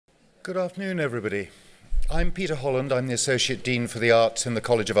Good afternoon, everybody. I'm Peter Holland. I'm the Associate Dean for the Arts in the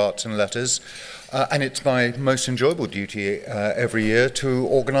College of Arts and Letters, and it's my most enjoyable duty every year to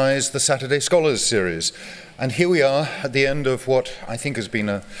organise the Saturday Scholars Series. And here we are at the end of what I think has been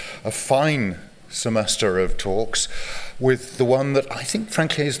a fine semester of talks, with the one that I think,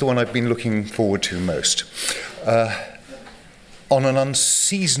 frankly, is the one I've been looking forward to most. On an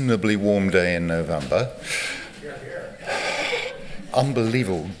unseasonably warm day in November,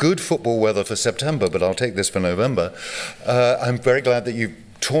 unbelievable. Good football weather for September, but I'll take this for November. I'm very glad that you've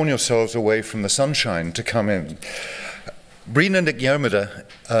torn yourselves away from the sunshine to come in. Bríona Nic Dhiarmada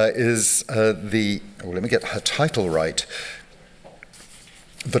is let me get her title right,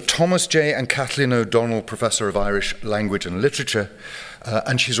 the Thomas J. and Kathleen O'Donnell Professor of Irish Language and Literature,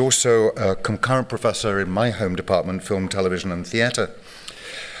 and she's also a concurrent professor in my home department, Film, Television and Theatre.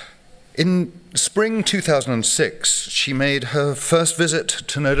 In spring 2006, she made her first visit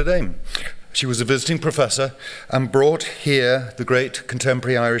to Notre Dame. She was a visiting professor and brought here the great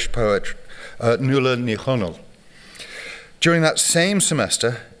contemporary Irish poet, Nic Dhiarmada. During that same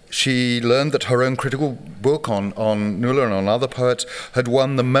semester, she learned that her own critical book on Nic and on other poets had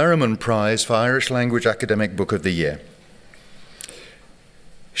won the Merriman Prize for Irish Language Academic Book of the Year.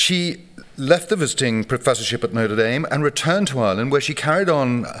 She left the visiting professorship at Notre Dame and returned to Ireland, where she carried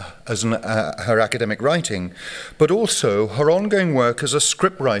on as her academic writing, but also her ongoing work as a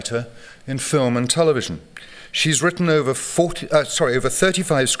scriptwriter in film and television. She's written over 35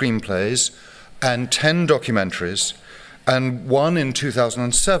 screenplays and 10 documentaries, and won in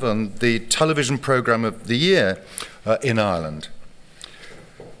 2007 the Television Programme of the Year in Ireland.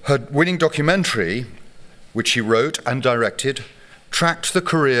 Her winning documentary, which she wrote and directed, tracked the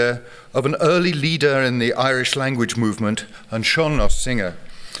career of an early leader in the Irish language movement and seomnós singer,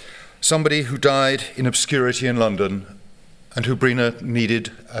 somebody who died in obscurity in London and who Bríona needed,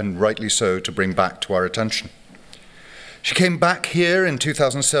 and rightly so, to bring back to our attention. She came back here in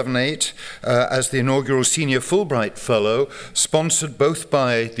 2007-08 as the inaugural Senior Fulbright Fellow, sponsored both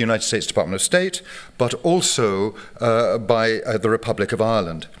by the United States Department of State, but also by the Republic of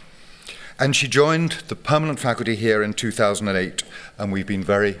Ireland. And she joined the permanent faculty here in 2008, and we've been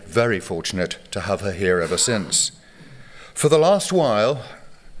very, very fortunate to have her here ever since. For the last while,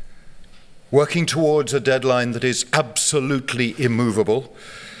 working towards a deadline that is absolutely immovable,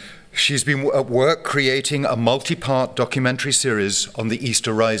 she's been at work creating a multi-part documentary series on the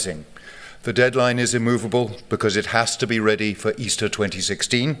Easter Rising. The deadline is immovable because it has to be ready for Easter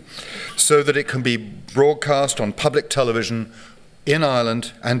 2016, so that it can be broadcast on public television in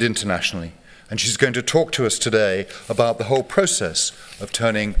Ireland and internationally. And she's going to talk to us today about the whole process of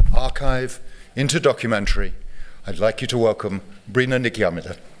turning archive into documentary. I'd like you to welcome Bríona Nic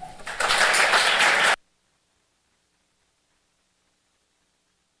Dhiarmada.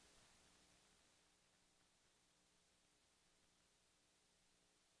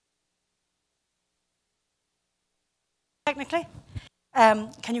 Technically,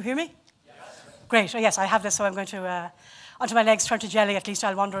 can you hear me? Yes. Great. Oh, yes, I have this, so I'm going to, until my legs turn to jelly, at least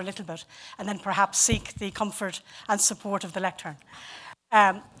I'll wander a little bit, and then perhaps seek the comfort and support of the lectern.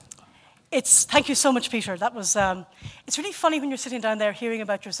 Thank you so much, Peter. That was, it's really funny when you're sitting down there hearing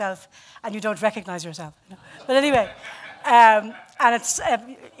about yourself and you don't recognize yourself. You know? But anyway, and it's,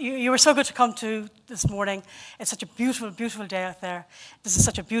 you were so good to come to this morning. It's such a beautiful, beautiful day out there. This is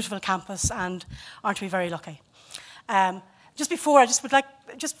such a beautiful campus, and aren't we very lucky? Just before, I just would like,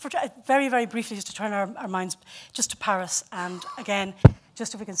 just for very, very briefly, just to turn our minds just to Paris, and again,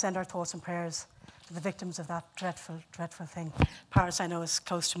 just if we can send our thoughts and prayers to the victims of that dreadful, dreadful thing. Paris, I know, is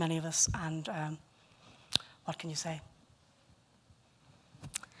close to many of us, and what can you say?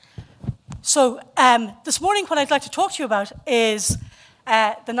 So this morning, what I'd like to talk to you about is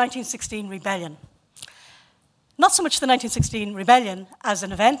the 1916 rebellion. Not so much the 1916 rebellion as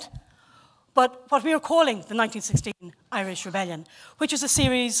an event, but what we are calling the 1916 Irish Rebellion, which is a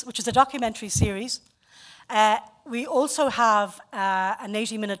series, which is a documentary series. We also have an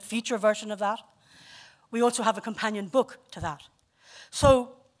 80-minute feature version of that. We also have a companion book to that.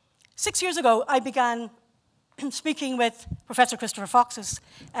 So 6 years ago, I began speaking with Professor Christopher Fox, who's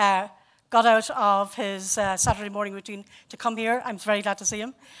got out of his Saturday morning routine to come here. I'm very glad to see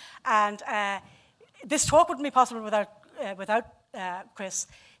him. And this talk wouldn't be possible without Chris.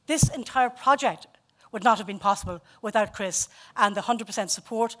 This entire project would not have been possible without Chris and the 100%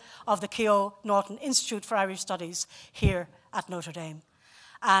 support of the Keogh Norton Institute for Irish Studies here at Notre Dame.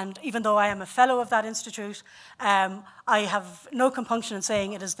 And even though I am a fellow of that institute, I have no compunction in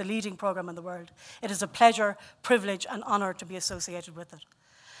saying it is the leading program in the world. It is a pleasure, privilege, and honor to be associated with it.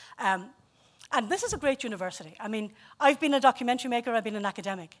 And this is a great university. I mean, I've been a documentary maker, I've been an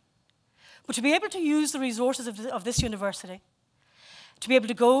academic. But to be able to use the resources of this university, to be able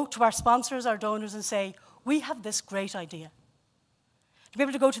to go to our sponsors, our donors, and say, we have this great idea. To be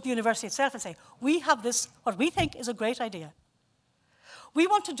able to go to the university itself and say, we have this, what we think is a great idea. We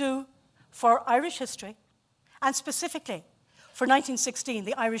want to do for Irish history, and specifically for 1916,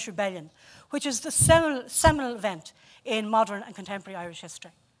 the Irish Rebellion, which is the seminal event in modern and contemporary Irish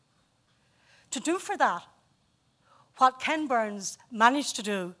history. To do for that what Ken Burns managed to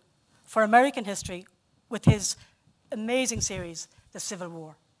do for American history with his amazing series, The Civil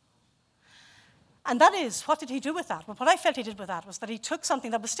War. And that is, what did he do with that? Well, what I felt he did with that was that he took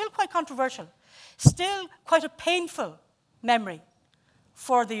something that was still quite controversial, still quite a painful memory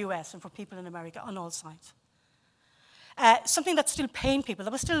for the US and for people in America on all sides. Something that still pained people,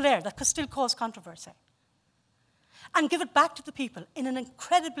 that was still there, that could still cause controversy. And give it back to the people in an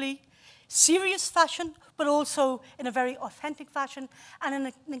incredibly serious fashion, but also in a very authentic fashion and in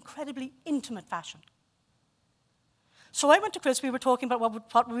an incredibly intimate fashion. So I went to Chris, we were talking about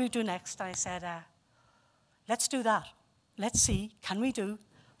what would we do next, and I said, let's do that. Let's see, can we do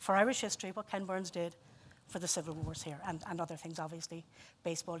for Irish history what Ken Burns did for the Civil Wars here, and other things, obviously.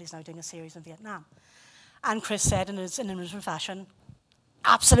 Baseball, he's now doing a series in Vietnam. And Chris said in his inimitable fashion,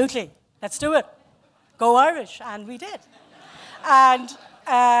 absolutely, let's do it. Go Irish, and we did. And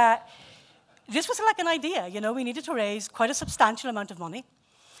this was like an idea, you know, we needed to raise quite a substantial amount of money.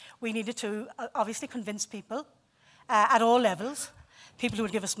 We needed to obviously convince people at all levels, people who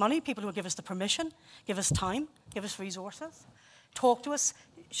would give us money, people who would give us the permission, give us time, give us resources, talk to us,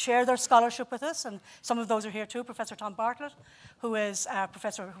 share their scholarship with us, and some of those are here too. Professor Tom Bartlett, who is a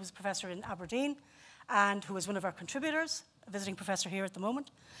professor in Aberdeen, and who is one of our contributors, a visiting professor here at the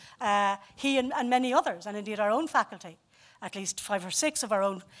moment. He and many others, and indeed our own faculty, at least 5 or 6 of our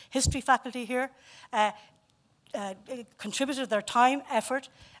own history faculty here, contributed their time, effort,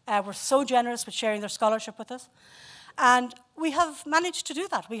 were so generous with sharing their scholarship with us. And we have managed to do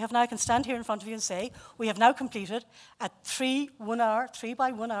that. We have now, I can stand here in front of you and say, we have now completed a 3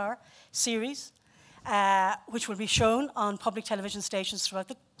 by 1 hour series, which will be shown on public television stations throughout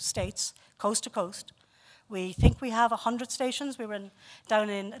the States, coast to coast. We think we have 100 stations. We were down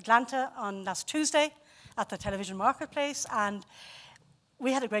in Atlanta on last Tuesday at the television marketplace, and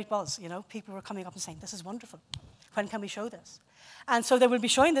we had a great buzz, you know. People were coming up and saying, this is wonderful. When can we show this? And so they will be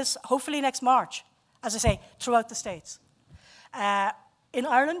showing this hopefully next March, as I say, throughout the States. In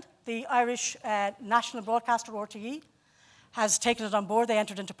Ireland, the Irish national broadcaster, RTE, has taken it on board. They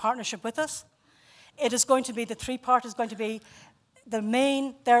entered into partnership with us. It is going to be, the 3-part is going to be their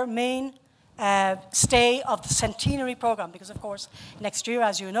main stay of the centenary program, because of course next year,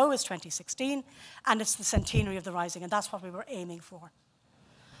 as you know, is 2016, and it's the centenary of the Rising, and that's what we were aiming for.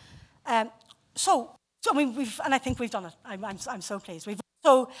 So I mean, and I think we've done it. I'm so pleased. We've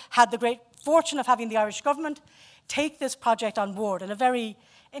also had the great fortune of having the Irish government take this project on board in a very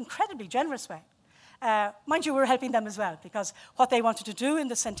incredibly generous way. Mind you, we're helping them as well, because what they wanted to do in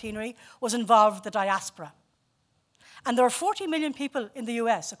the centenary was involve the diaspora. And there are 40 million people in the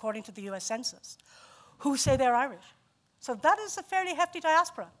US, according to the US Census, who say they're Irish. So that is a fairly hefty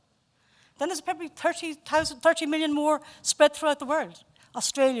diaspora. Then there's probably 30 million more spread throughout the world.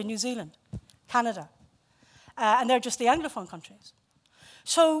 Australia, New Zealand, Canada. And they're just the Anglophone countries.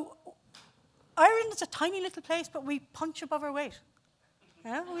 So Ireland is a tiny little place, but we punch above our weight.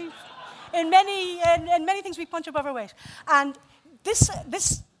 Yeah, in many things we punch above our weight. And this,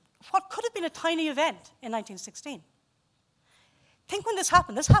 what could have been a tiny event in 1916. Think when this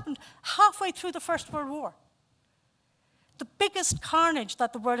happened halfway through the First World War. The biggest carnage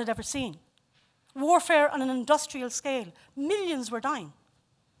that the world had ever seen. Warfare on an industrial scale. Millions were dying.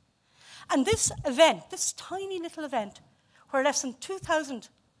 And this event, this tiny little event, where less than 2,000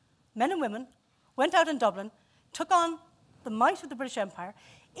 men and women went out in Dublin, took on the might of the British Empire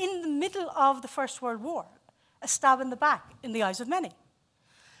in the middle of the First World War, a stab in the back in the eyes of many.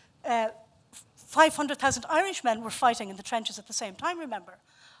 500,000 Irishmen were fighting in the trenches at the same time, remember,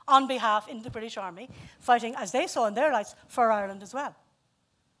 on behalf in the British Army, fighting, as they saw in their lives, for Ireland as well.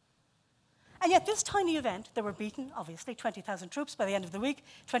 And yet this tiny event, they were beaten, obviously, 20,000 troops. By the end of the week,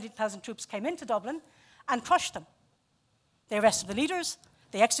 20,000 troops came into Dublin and crushed them. They arrested the leaders,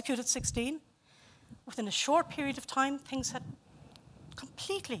 they executed 16. Within a short period of time, things had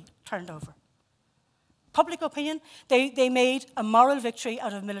completely turned over. Public opinion, they made a moral victory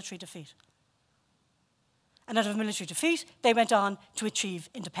out of military defeat. And out of military defeat, they went on to achieve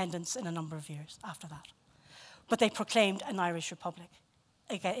independence in a number of years after that. But they proclaimed an Irish Republic,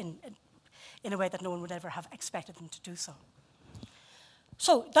 again, in a way that no one would ever have expected them to do so.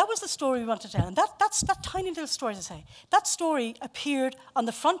 So that was the story we wanted to tell. And that's that tiny little story, as I say. That story appeared on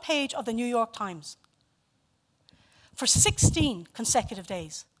the front page of the New York Times for 16 consecutive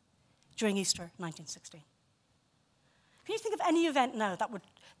days during Easter 1916. Can you think of any event now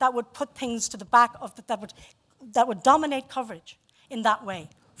that would put things to the back of that would dominate coverage in that way,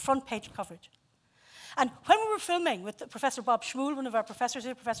 front page coverage? And when we were filming with Professor Bob Schmuel, one of our professors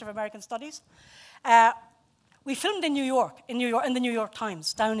here, Professor of American Studies, we filmed in New York, in the New York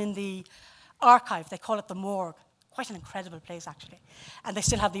Times, down in the archive. They call it the morgue. Quite an incredible place, actually. And they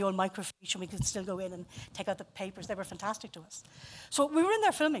still have the old microfiche, and we could still go in and take out the papers. They were fantastic to us. So we were in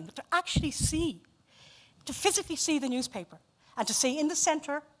there filming, but to physically see the newspaper, and to see in the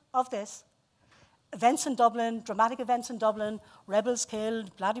center of this, events in Dublin, dramatic events in Dublin, rebels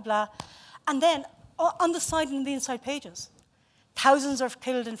killed, blah, blah, blah. And then on the side and the inside pages, thousands are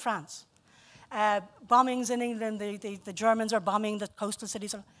killed in France. Bombings in England, the Germans are bombing the coastal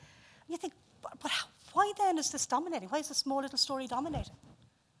cities. And you think, but why then is this dominating? Why is this small little story dominating?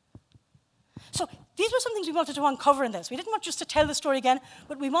 So these were some things we wanted to uncover in this. We didn't want just to tell the story again,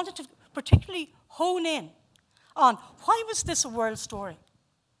 but we wanted to particularly hone in on why was this a world story?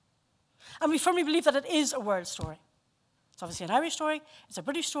 And we firmly believe that it is a world story. It's obviously an Irish story, it's a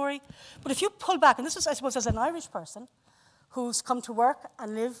British story, but if you pull back, and this is, I suppose, as an Irish person who's come to work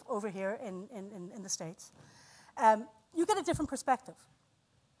and live over here in the States, you get a different perspective.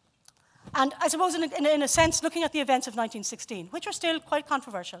 And I suppose, in a sense, looking at the events of 1916, which are still quite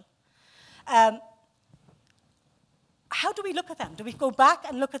controversial, how do we look at them? Do we go back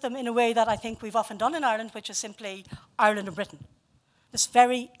and look at them in a way that I think we've often done in Ireland, which is simply Ireland and Britain? This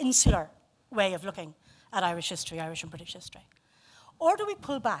very insular way of looking at Irish history, Irish and British history. Or do we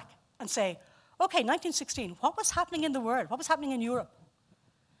pull back and say, okay, 1916, what was happening in the world? What was happening in Europe?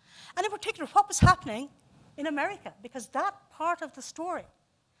 And in particular, what was happening in America? Because that part of the story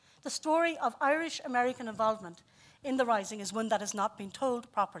of Irish-American involvement in the Rising, is one that has not been told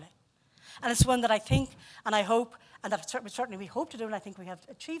properly. And it's one that I think, and I hope, and that certainly we hope to do, and I think we have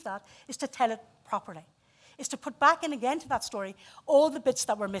achieved that, is to tell it properly. Is to put back in again to that story all the bits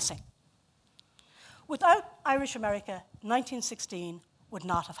that were missing. Without Irish America, 1916 would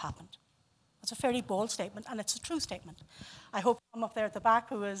not have happened. That's a fairly bold statement, and it's a true statement. I hope Tom up there at the back,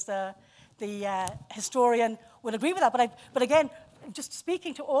 who is the historian, will agree with that. But again, just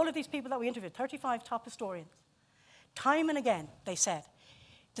speaking to all of these people that we interviewed, 35 top historians, time and again they said,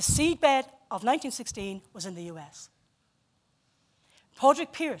 the seedbed of 1916 was in the US.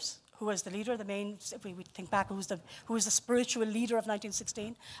 Padraig Pearse, who was the leader, the main, if we think back, who was the spiritual leader of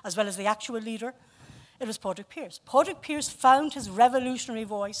 1916, as well as the actual leader, it was Padraig Pearse. Padraig Pearse found his revolutionary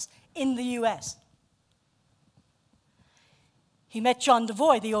voice in the US. He met John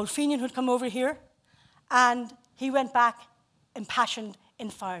Devoy, the old Fenian who'd come over here, and he went back impassioned,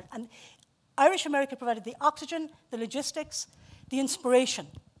 inspired. And Irish America provided the oxygen, the logistics, the inspiration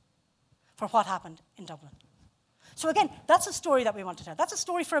for what happened in Dublin. So again, that's a story that we want to tell. That's a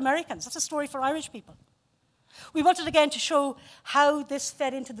story for Americans. That's a story for Irish people. We wanted again to show how this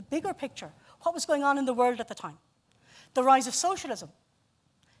fed into the bigger picture, what was going on in the world at the time. The rise of socialism.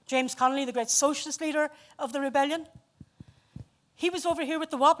 James Connolly, the great socialist leader of the rebellion, he was over here with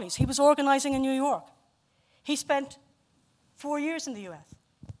the Wobblies. He was organizing in New York. He spent 4 years in the US.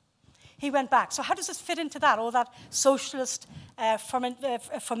 He went back. So how does this fit into that? All that socialist ferment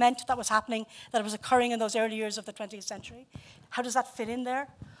that was happening, that was occurring in those early years of the 20th century. How does that fit in there?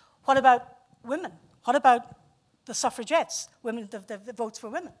 What about women? What about the suffragettes, women, the votes for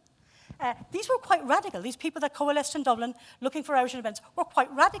women? These were quite radical. These people that coalesced in Dublin looking for Irish independence were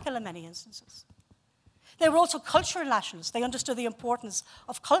quite radical in many instances. They were also cultural nationalists. They understood the importance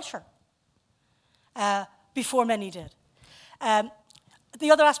of culture before many did. The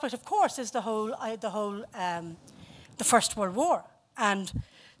other aspect, of course, is the First World War, and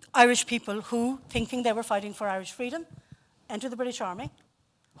Irish people who, thinking they were fighting for Irish freedom, entered the British Army,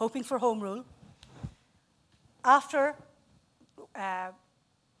 hoping for home rule. After a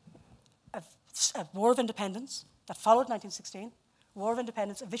war of independence that followed 1916, war of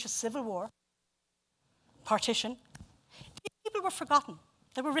independence, a vicious civil war, partition, these people were forgotten.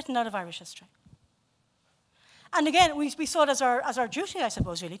 They were written out of Irish history. And again, we saw it as our duty, I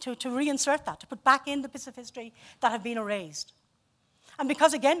suppose, really, to reinsert that, to put back in the bits of history that have been erased. And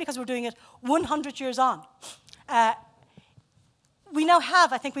because we're doing it 100 years on, we now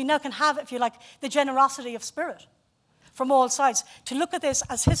can have, if you like, the generosity of spirit from all sides to look at this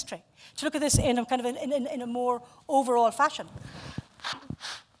as history, to look at this in a kind of in a more overall fashion,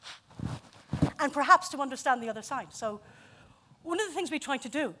 and perhaps to understand the other side. So one of the things we tried to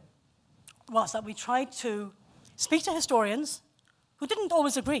do was that we tried to speak to historians who didn't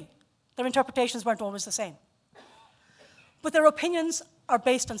always agree. Their interpretations weren't always the same. But their opinions are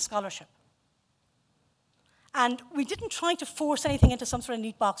based on scholarship. And we didn't try to force anything into some sort of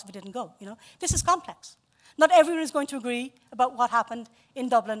neat box if it didn't go. This is complex. Not everyone is going to agree about what happened in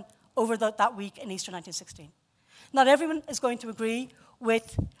Dublin over that week in Easter 1916. Not everyone is going to agree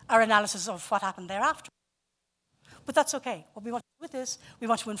with our analysis of what happened thereafter. But that's okay. What we want to do with this, we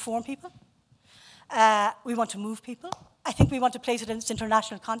want to inform people. We want to move people. I think we want to place it in its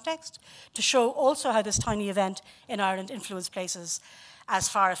international context to show also how this tiny event in Ireland influenced places as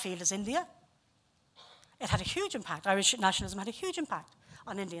far afield as India. It had a huge impact. Irish nationalism had a huge impact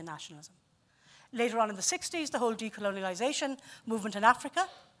on Indian nationalism. Later on in the 60s, the whole decolonialization movement in Africa.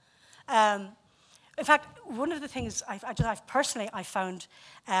 In fact, one of the things I've personally found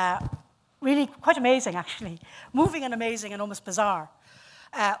really quite amazing, actually, moving and amazing and almost bizarre,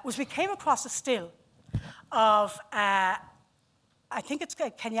 was we came across a still of, I think it's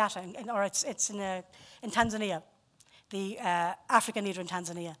Kenyatta, or it's in Tanzania, the African leader in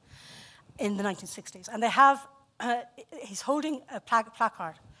Tanzania in the 1960s. And they have, he's holding a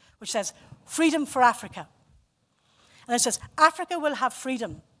placard which says, "Freedom for Africa." And it says, "Africa will have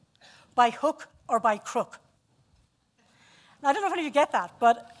freedom by hook or by crook." Now, I don't know if any of you get that,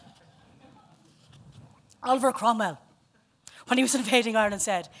 but Oliver Cromwell, when he was invading Ireland,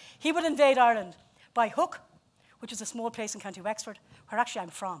 said he would invade Ireland by hook, which is a small place in County Wexford, where actually I'm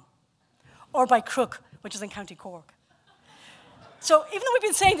from, or by crook, which is in County Cork. So even though we've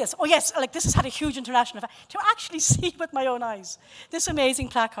been saying this, oh yes, like this has had a huge international effect, to actually see with my own eyes this amazing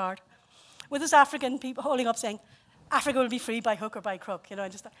placard with this African people holding up saying, "Africa will be free by hook or by crook," and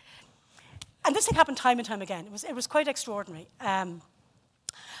this thing happened time and time again. It was quite extraordinary. I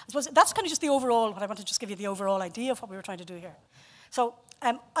suppose that's kind of just the overall, what I want to just give you the overall idea of what we were trying to do here. So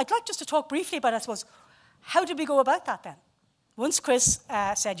I'd like just to talk briefly about, I suppose, how did we go about that then? Once Chris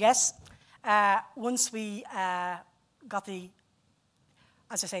said yes, once we got the,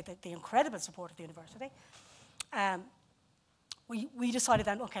 as I say, the incredible support of the university, we decided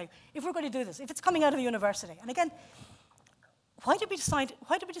then, okay, if we're going to do this, if it's coming out of the university, and again, why did we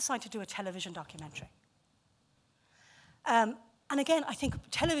decide to do a television documentary? And again, I think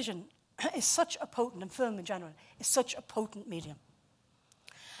television is such a potent, and film in general, is such a potent medium.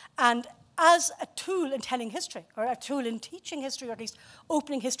 And as a tool in telling history, or a tool in teaching history, or at least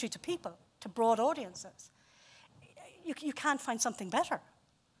opening history to people, to broad audiences, you can't find something better.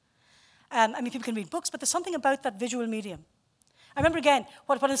 I mean, people can read books, but there's something about that visual medium. I remember, again,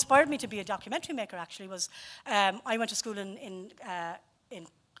 what inspired me to be a documentary maker, actually, was I went to school in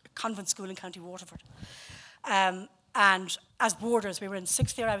convent school in County Waterford. And as boarders, we were in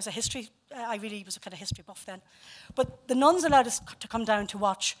 6th year. I was I really was a kind of history buff then. But the nuns allowed us to come down to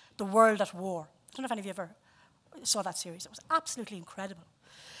watch The World at War. I don't know if any of you ever saw that series. It was absolutely incredible.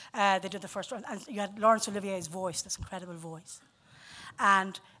 They did the first one, and you had Laurence Olivier's voice, this incredible voice.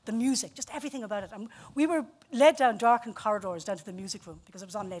 And the music, just everything about it. And we were led down darkened corridors down to the music room because it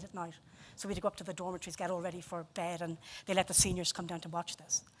was on late at night. So we had to go up to the dormitories, get all ready for bed, and they let the seniors come down to watch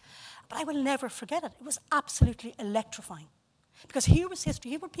this. But I will never forget it. It was absolutely electrifying. Because here was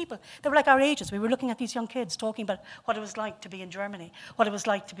history. Here were people that were like our ages. We were looking at these young kids talking about what it was like to be in Germany, what it was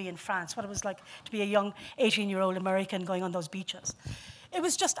like to be in France, what it was like to be a young 18-year-old American going on those beaches. It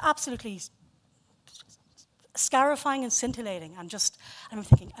was just absolutely scarifying and scintillating. And I'm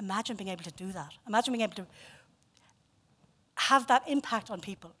thinking, imagine being able to do that. Imagine being able to have that impact on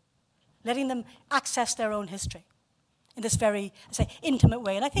people, letting them access their own history in this very, say, intimate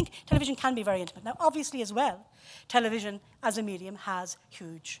way. And I think television can be very intimate. Now, obviously, as well, television as a medium has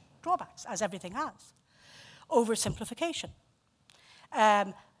huge drawbacks, as everything has. Oversimplification.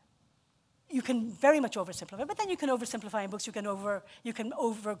 You can very much oversimplify, but then you can oversimplify in books. You can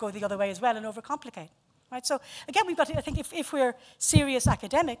go the other way as well and overcomplicate. Right? So again, we've got to, I think if we're serious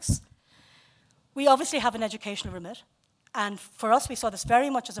academics, we obviously have an educational remit. And for us, we saw this very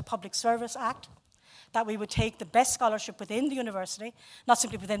much as a public service act, that we would take the best scholarship within the university, not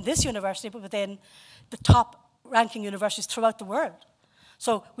simply within this university, but within the top ranking universities throughout the world.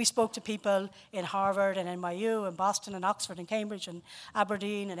 So we spoke to people in Harvard and NYU and Boston and Oxford and Cambridge and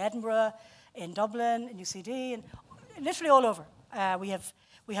Aberdeen and Edinburgh, in Dublin, in UCD, and literally all over.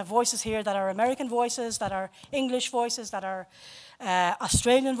 We have voices here that are American voices, that are English voices, that are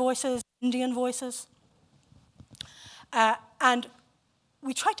Australian voices, Indian voices. And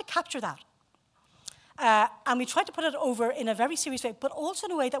we tried to capture that. And we tried to put it over in a very serious way, but also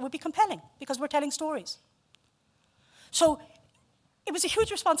in a way that would be compelling, because we're telling stories. So it was a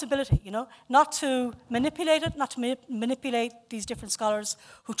huge responsibility, you know, not to manipulate it, not to manipulate these different scholars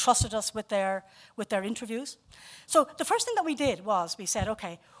who trusted us with their interviews. So the first thing that we did was we said,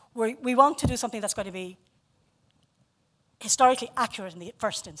 okay, we want to do something that's going to be historically accurate in the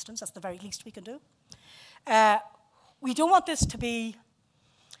first instance. That's the very least we can do. We don't want this to be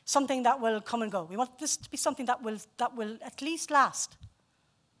something that will come and go. We want this to be something that will at least last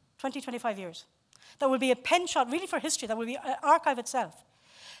 20, 25 years. That will be a pen shot, really for history, that will be an archive itself.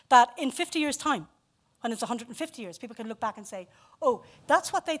 That in 50 years' time, when it's 150 years, people can look back and say, oh,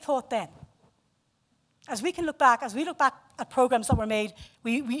 that's what they thought then. As we look back at programs that were made,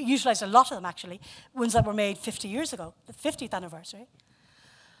 we utilized a lot of them actually, ones that were made 50 years ago, the 50th anniversary,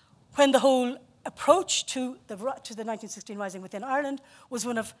 when the whole approach to the 1916 Rising within Ireland was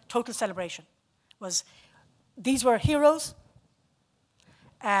one of total celebration. These were heroes,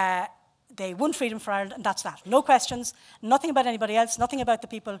 they won freedom for Ireland, and that's that. No questions, nothing about anybody else, nothing about the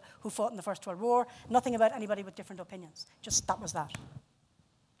people who fought in the First World War, nothing about anybody with different opinions. Just that was that,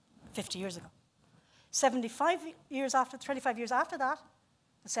 50 years ago. 25 years after that,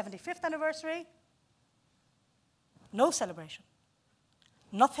 the 75th anniversary, no celebration,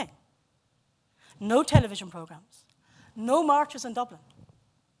 nothing. No television programs, no marches in Dublin.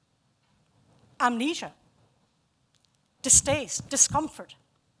 Amnesia, distaste, discomfort.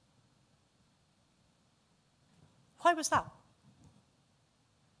 Why was that?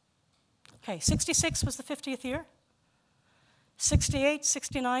 Okay, 66 was the 50th year. 68,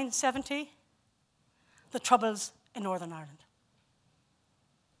 69, 70, the Troubles in Northern Ireland.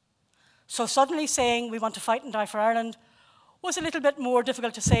 So suddenly saying we want to fight and die for Ireland was a little bit more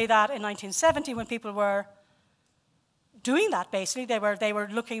difficult to say that in 1970 when people were doing that, basically. They were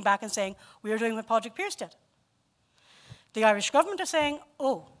looking back and saying, we are doing what Padraig Pearse did. The Irish government are saying,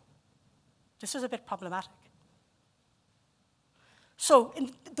 oh, this is a bit problematic. So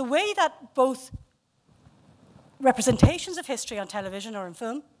in the way that both representations of history on television or in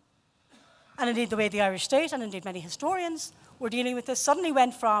film, and indeed the way the Irish state and indeed many historians were dealing with this, suddenly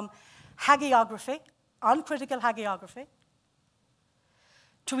went from hagiography, uncritical hagiography,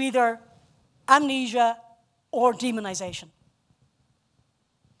 to either amnesia or demonization.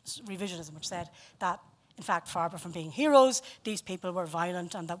 It's revisionism, which said that, in fact, far from being heroes, these people were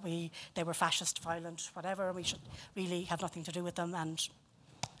violent and that they were fascist, violent, whatever, and we should really have nothing to do with them. And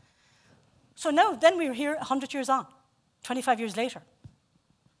so now, then we're here 100 years on, 25 years later,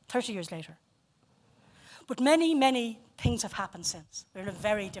 30 years later. But many, many things have happened since. We're in a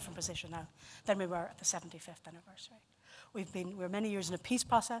very different position now than we were at the 75th anniversary. We're many years in a peace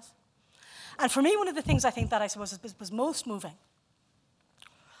process. And for me, one of the things I think that I suppose was most moving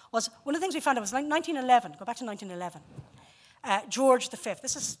was one of the things we found out was 1911, go back to 1911, George V.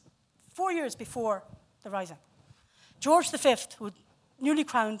 This is 4 years before the Rising. George V, who newly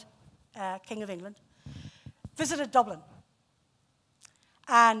crowned King of England, visited Dublin.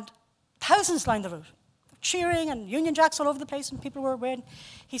 And thousands lined the route, cheering and Union Jacks all over the place, and people were wearing.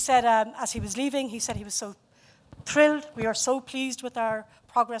 He said, as he was leaving, he said he was so thrilled. We are so pleased with our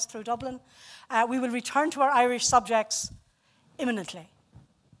progress through Dublin. We will return to our Irish subjects imminently.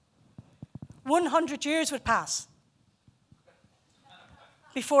 100 years would pass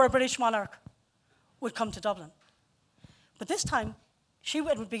before a British monarch would come to Dublin. But this time, she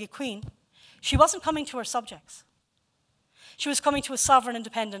would be a queen. She wasn't coming to her subjects. She was coming to a sovereign,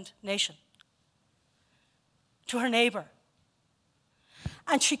 independent nation, to her neighbour.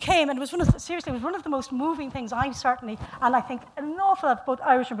 And she came, and it was seriously, it was one of the most moving things I certainly, and I think an awful lot of both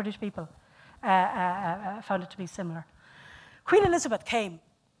Irish and British people found it to be similar. Queen Elizabeth came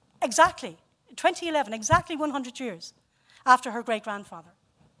exactly, 2011, exactly 100 years after her great-grandfather.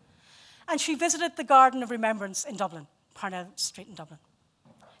 And she visited the Garden of Remembrance in Dublin, Parnell Street in Dublin.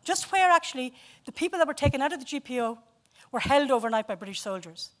 Just where actually the people that were taken out of the GPO were held overnight by British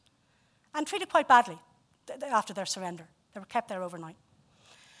soldiers and treated quite badly after their surrender. They were kept there overnight.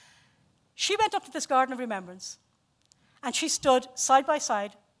 She went up to this Garden of Remembrance and she stood side by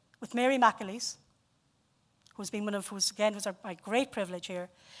side with Mary McAleese, who's my great privilege here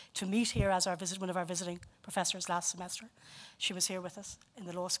to meet here as one of our visiting professors last semester. She was here with us in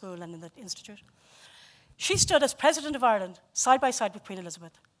the law school and in the institute. She stood as President of Ireland side by side with Queen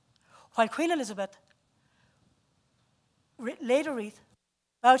Elizabeth, while Queen Elizabeth laid a wreath,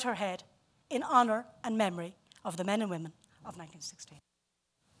 bowed her head in honour and memory of the men and women of 1916.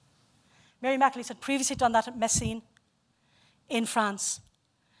 Mary McAleese had previously done that at Messines in France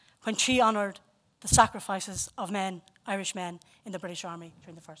when she honoured the sacrifices of men, Irish men, in the British Army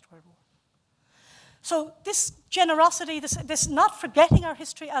during the First World War. So this generosity, this not forgetting our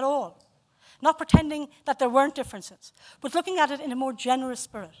history at all, not pretending that there weren't differences, but looking at it in a more generous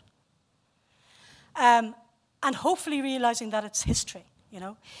spirit. And hopefully realizing that it's history, you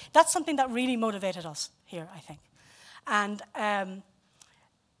know. That's something that really motivated us here, I think. And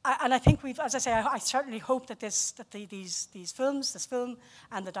I think we've, as I say, I certainly hope that these films, this film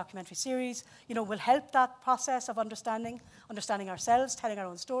and the documentary series, you know, will help that process of understanding ourselves, telling our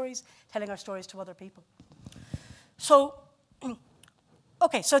own stories, telling our stories to other people. So,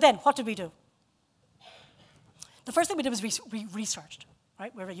 okay, so then what did we do? The first thing we did was we researched,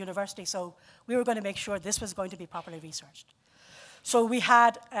 right? We're a university, so we were going to make sure this was going to be properly researched. So we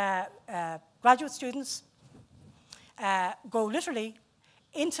had graduate students go literally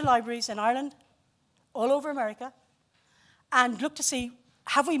into libraries in Ireland, all over America, and look to see,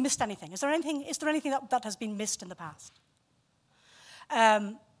 have we missed anything? Is there anything that has been missed in the past?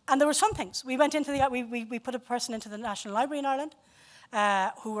 And there were some things. We went into we put a person into the National Library in Ireland,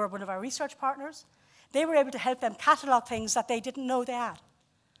 who were one of our research partners. They were able to help them catalogue things that they didn't know they had.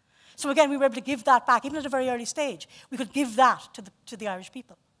 So again, we were able to give that back, even at a very early stage. We could give that to the Irish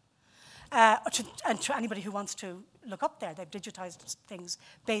people. And to anybody who wants to look up there. They've digitized things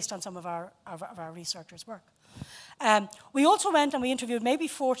based on some of our researchers' work. We also went and we interviewed maybe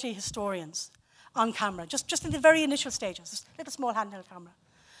 40 historians on camera, just in the very initial stages, a little small handheld camera.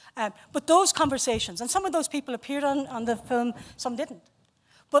 But those conversations, and some of those people appeared on the film, some didn't.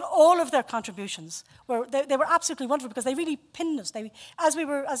 But all of their contributions they were absolutely wonderful because they really pinned us. As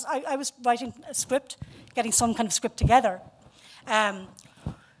I was writing a script, getting some kind of script together,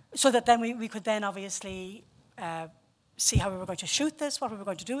 so that then we could then obviously see how we were going to shoot this, what we were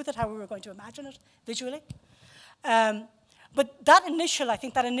going to do with it, how we were going to imagine it visually. But that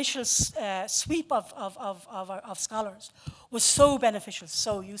initial sweep of scholars was so beneficial,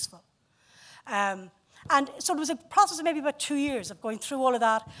 so useful. And so it was a process of maybe about 2 years of going through all of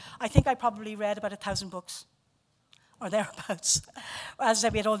that. I think I probably read about 1,000 books, or thereabouts. As I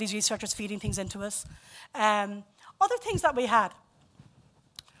said, we had all these researchers feeding things into us. Other things that we had.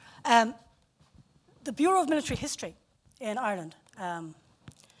 The Bureau of Military History in Ireland.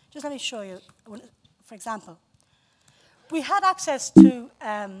 Just let me show you, for example. We had access to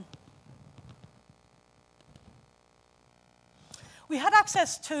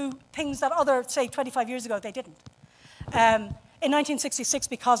things that say, 25 years ago, they didn't. In 1966,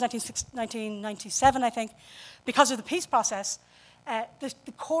 because 1997, I think, because of the peace process, the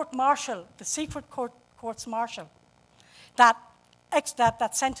court-martial, the secret courts-martial, that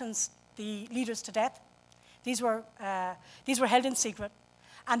sentenced the leaders to death, these were held in secret,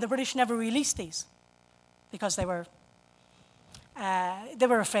 and the British never released these because they were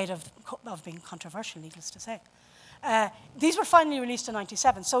afraid of being controversial, needless to say. These were finally released in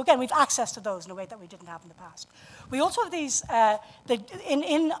 '97. So again, we've access to those in a way that we didn't have in the past. We also have these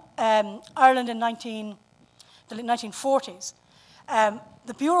in Ireland in the 1940s.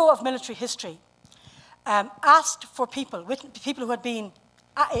 The Bureau of Military History asked for people who had been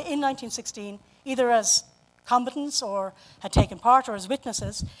in 1916, either as combatants or had taken part or as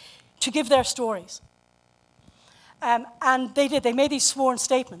witnesses, to give their stories. And they did. They made these sworn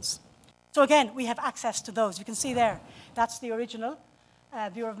statements. So again, we have access to those. You can see there. That's the original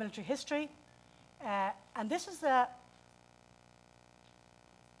Bureau of Military History. And this is the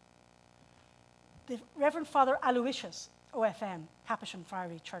Reverend Father Aloysius, OFM, Capuchin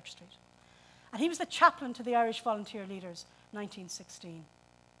Friary, Church Street. And he was the chaplain to the Irish Volunteer Leaders, 1916.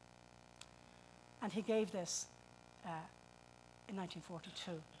 And he gave this in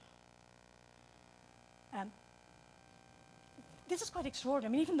 1942. This is quite extraordinary.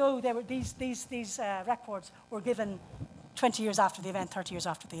 I mean, even though there were these records were given 20 years after the event, 30 years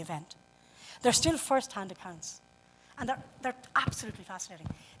after the event, they're still first-hand accounts. And they're absolutely fascinating.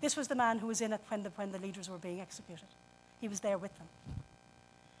 This was the man who was in it when the leaders were being executed. He was there with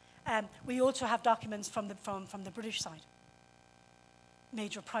them. We also have documents from the British side.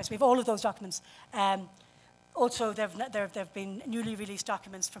 Major Price. We have all of those documents. Also, there have been newly released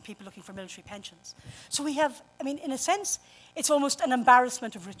documents from people looking for military pensions. So we have, I mean, in a sense, it's almost an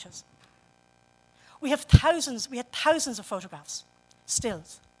embarrassment of riches. We had thousands of photographs,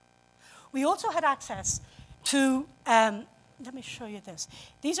 stills. We also had access to, let me show you this.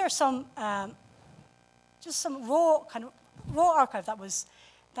 These are some, just some raw archive that was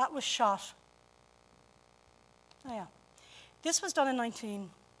shot. Oh yeah. This was done in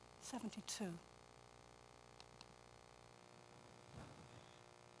 1972.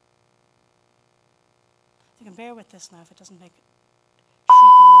 You can bear with this now if it doesn't make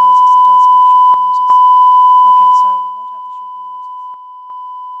shrieking noises. It does make shrieking noises. Okay, sorry, we won't have the shrieking noises.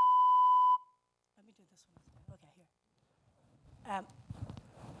 Let me do this one. Okay,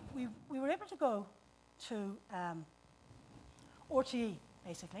 here. We were able to to RTE,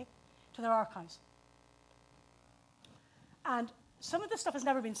 basically, to their archives. And some of this stuff has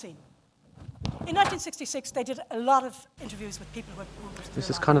never been seen. In 1966, they did a lot of interviews with people who were still Mrs.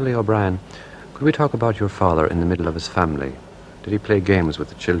 alive. Connolly O'Brien, could we talk about your father in the middle of his family? Did he play games with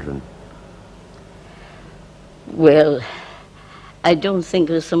the children? Well, I don't think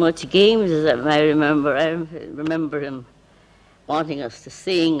it was so much games as I remember. I remember him wanting us to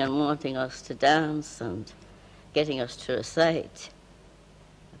sing and wanting us to dance and getting us to recite.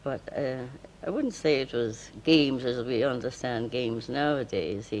 But I wouldn't say it was games as we understand games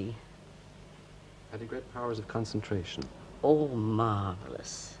nowadays. Had he great powers of concentration? Oh,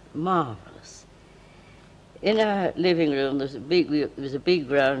 marvelous, marvelous. In our living room, there was a big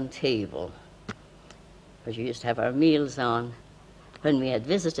round table, which we used to have our meals on when we had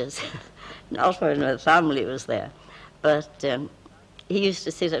visitors, not when the family was there. But he used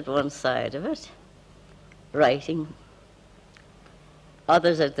to sit at one side of it, writing.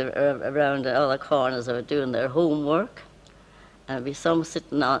 Others around the other corners of it doing their homework. And there'd be some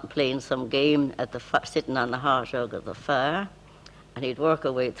sitting on, playing some game sitting on the hearthrug of the fire. And he'd work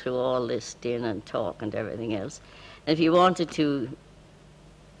away through all this din and talk and everything else. And if you wanted to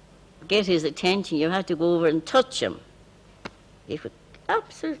get his attention, you had to go over and touch him. He would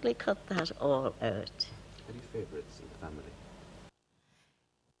absolutely cut that all out. Any favourites in the family?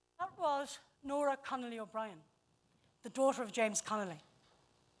 That was Nora Connolly O'Brien, the daughter of James Connolly.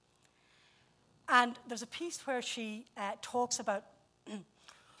 And there's a piece where she talks about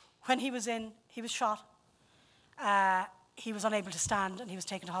when he was shot, he was unable to stand and he was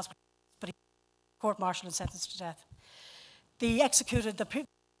taken to hospital, but he was court-martialed and sentenced to death. The people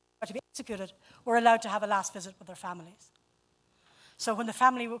to be executed were allowed to have a last visit with their families. So when the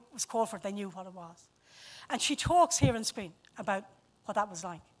family was called for it, they knew what it was. And she talks here on screen about what that was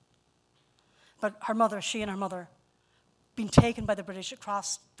like. But her mother, she and her mother, been taken by the British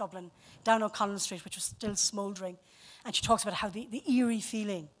across Dublin, down O'Connell Street, which was still smouldering. And she talks about how the eerie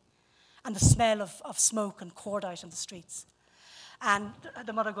feeling and the smell of smoke and cordite in the streets. And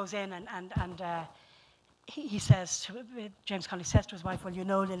the mother goes in and he says, James Connolly says to his wife, well, you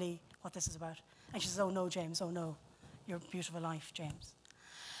know, Lily, what this is about. And she says, oh no, James, oh no, your beautiful life, James.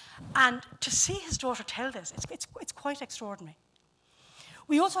 And to see his daughter tell this, it's quite extraordinary.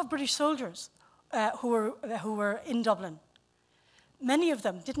 We also have British soldiers who were in Dublin. Many of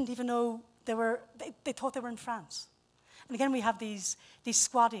them didn't even know they thought they were in France. And again, we have these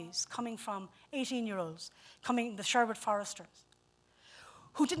squaddies coming from 18-year-olds, the Sherwood Foresters,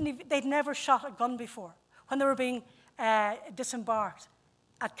 who they'd never shot a gun before. When they were being disembarked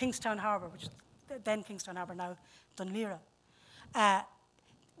at Kingstown Harbour, which is then Kingstown Harbour, now Dunleera,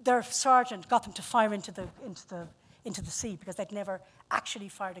 their sergeant got them to fire into the sea because they'd never actually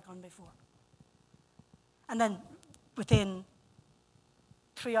fired a gun before. And then within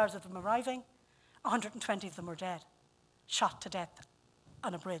 3 hours of them arriving, 120 of them were dead, shot to death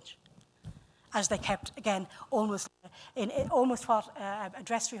on a bridge, as they kept, again, almost what a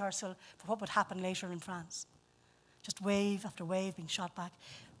dress rehearsal for what would happen later in France. Just wave after wave being shot back.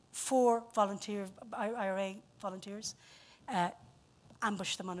 4 IRA volunteers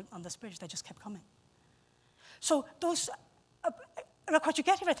ambushed them on this bridge. They just kept coming. So those... Look, what you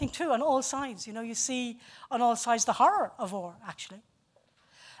get here, I think, too, on all sides. You know, you see on all sides the horror of war, actually.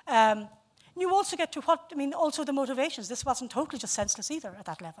 You also get to also the motivations. This wasn't totally just senseless either at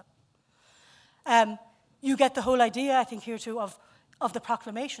that level. You get the whole idea, I think, here, too, of the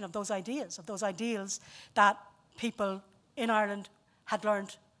proclamation of those ideals that people in Ireland had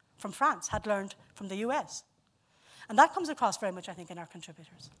learned from France, had learned from the US. And that comes across very much, I think, in our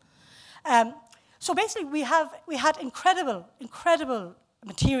contributors. So basically, we had incredible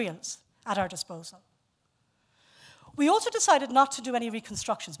materials at our disposal. We also decided not to do any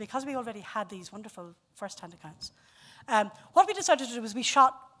reconstructions because we already had these wonderful first-hand accounts. What we decided to do was we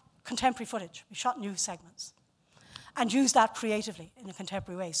shot contemporary footage. We shot news segments and used that creatively in a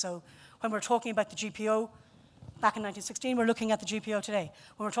contemporary way. So when we're talking about the GPO back in 1916, we're looking at the GPO today.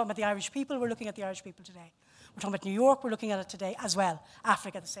 When we're talking about the Irish people, we're looking at the Irish people today. We're talking about New York, we're looking at it today as well.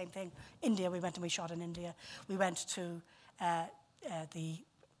 Africa, the same thing. India, we went and we shot in India. We went to the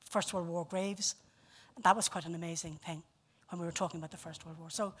First World War graves. That was quite an amazing thing when we were talking about the First World War.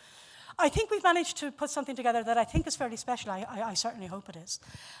 So I think we've managed to put something together that I think is fairly special. I certainly hope it is.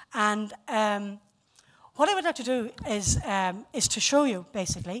 And what I would like to do is to show you,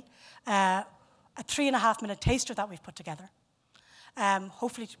 basically, a 3.5-minute taster that we've put together.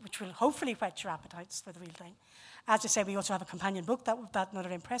 Which will hopefully whet your appetites for the real thing. As I say, we also have a companion book that Notre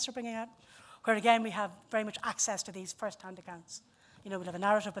Dame Press are bringing out, where again we have very much access to these first-hand accounts you know, we'll have a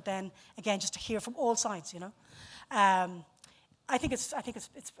narrative, but then again, just to hear from all sides, you know. I think it's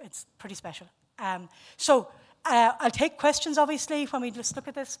pretty special. So I'll take questions, obviously, when we just look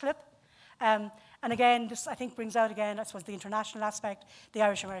at this clip. And again, this, I think, brings out again, I suppose, the international aspect, the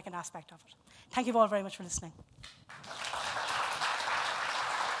Irish-American aspect of it. Thank you all very much for listening.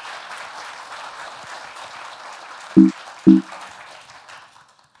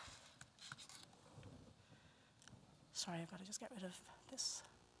 Sorry, I've got to just get rid of this.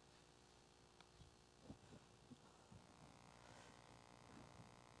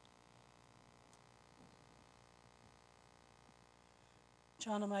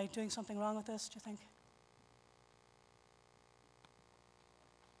 John, am I doing something wrong with this, do you think?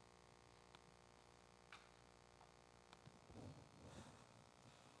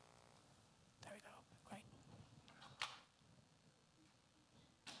 There we go, great.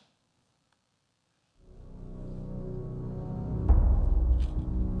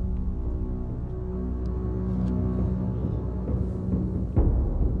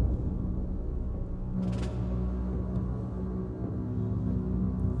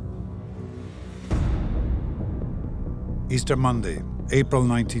 Easter Monday, April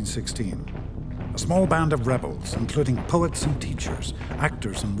 1916. A small band of rebels, including poets and teachers,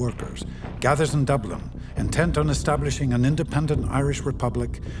 actors and workers, gathers in Dublin, intent on establishing an independent Irish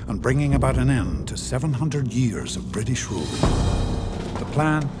Republic and bringing about an end to 700 years of British rule. The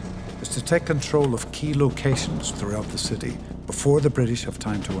plan is to take control of key locations throughout the city before the British have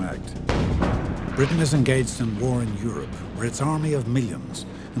time to act. Britain is engaged in war in Europe, where its army of millions,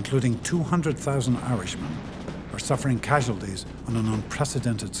 including 200,000 Irishmen, are suffering casualties on an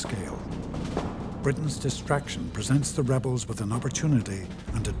unprecedented scale. Britain's distraction presents the rebels with an opportunity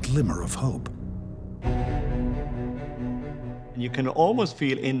and a glimmer of hope. You can almost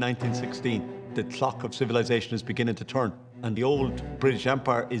feel in 1916 the clock of civilization is beginning to turn, and the old British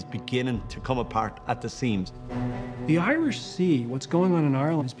Empire is beginning to come apart at the seams. The Irish see what's going on in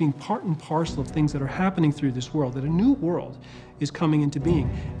Ireland as being part and parcel of things that are happening through this world, that a new world is coming into being,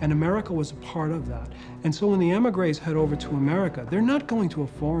 and America was a part of that. And so when the emigres head over to America, they're not going to a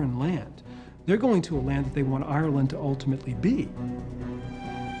foreign land. They're going to a land that they want Ireland to ultimately be.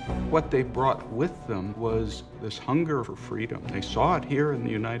 What they brought with them was this hunger for freedom. They saw it here in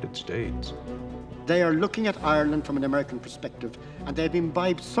the United States. They are looking at Ireland from an American perspective, and they've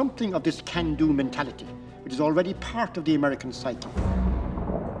imbibed something of this can-do mentality, which is already part of the American psyche.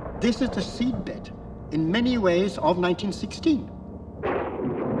 This is the seedbed, in many ways, of 1916.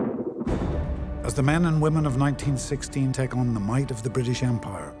 As the men and women of 1916 take on the might of the British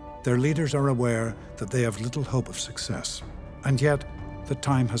Empire, their leaders are aware that they have little hope of success. And yet, the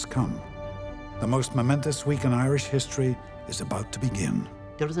time has come. The most momentous week in Irish history is about to begin.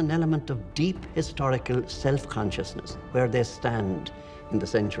 There is an element of deep historical self-consciousness where they stand in the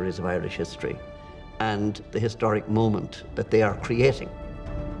centuries of Irish history and the historic moment that they are creating.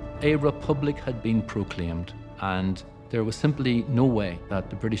 A republic had been proclaimed, and there was simply no way that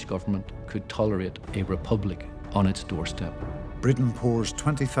the British government could tolerate a republic on its doorstep. Britain pours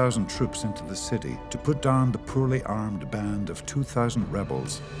 20,000 troops into the city to put down the poorly armed band of 2,000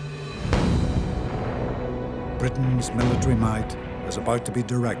 rebels. Britain's military might is about to be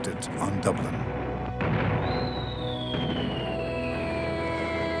directed on Dublin.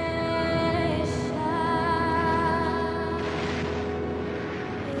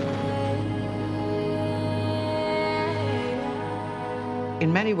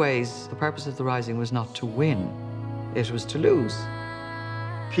 In many ways, the purpose of the Rising was not to win, it was to lose.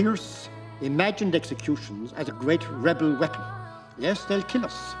 Pierce imagined executions as a great rebel weapon. Yes, they'll kill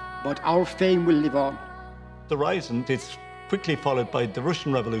us, but our fame will live on. The Rising is quickly followed by the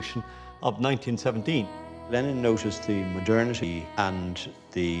Russian Revolution of 1917. Lenin noticed the modernity and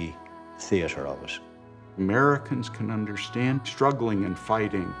the theatre of it. Americans can understand struggling and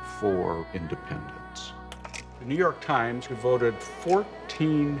fighting for independence. The New York Times devoted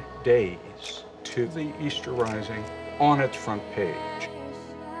 14 days to the Easter Rising on its front page.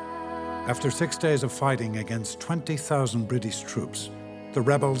 After 6 days of fighting against 20,000 British troops, the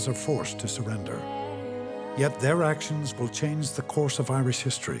rebels are forced to surrender. Yet their actions will change the course of Irish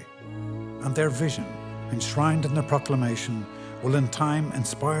history, and their vision, enshrined in the proclamation, will in time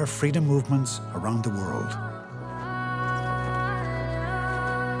inspire freedom movements around the world.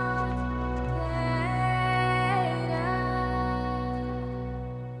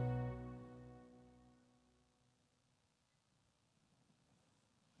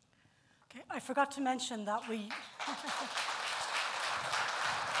 Okay, I forgot to mention that we...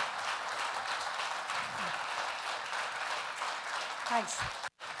 Thanks.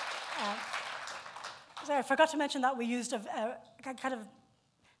 Sorry, I forgot to mention that we used kind of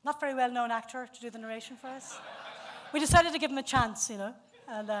not very well-known actor to do the narration for us. We decided to give him a chance, you know.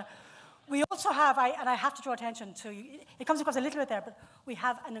 And we also have, and I have to draw attention to, it comes across a little bit there, but we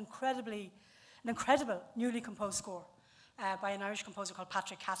have an incredible newly composed score by an Irish composer called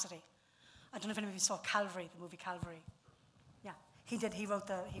Patrick Cassidy. I don't know if any of you saw Calvary, the movie Calvary. Yeah, he did. He wrote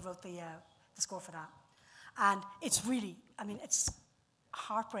the score for that, and it's really, I mean, it's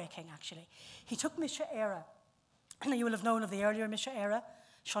heartbreaking actually. He took Misha Era, and you will have known of the earlier Misha Era.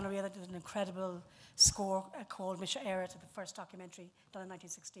 Sean O'Reilly did an incredible score called Misha Era to the first documentary done in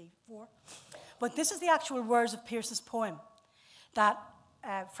 1964. But this is the actual words of Pearse's poem that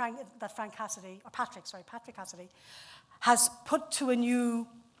Patrick Cassidy has put to a new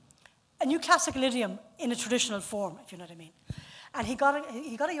classical idiom in a traditional form, if you know what I mean. And he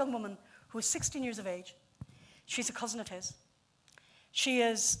got a young woman who is 16 years of age. She's a cousin of his. She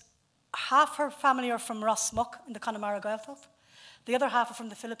is, half her family are from Rosmuck in the Connemara Gaeltacht. The other half are from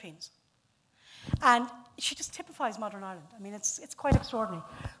the Philippines. And she just typifies modern Ireland. I mean, it's quite extraordinary.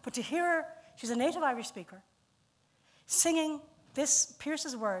 But to hear her, she's a native Irish speaker, singing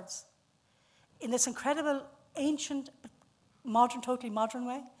Pearse's words in this incredible, ancient, but modern, totally modern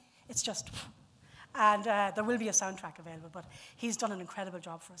way, it's just... And there will be a soundtrack available, but he's done an incredible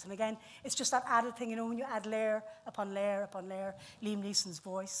job for us. And again, it's just that added thing, you know, when you add layer upon layer upon layer, Liam Neeson's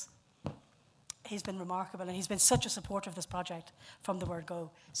voice. He's been remarkable, and he's been such a supporter of this project from the word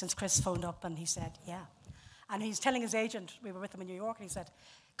go, since Chris phoned up and he said, yeah. And he's telling his agent, we were with him in New York, and he said,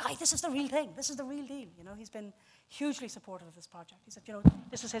 Guy, this is the real thing. This is the real deal. You know, he's been hugely supportive of this project. He said, you know,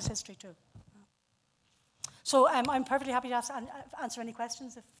 this is his history too. So I'm perfectly happy to answer any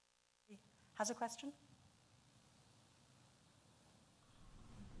questions if he has a question.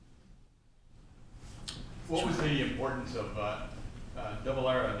 What was the importance of Double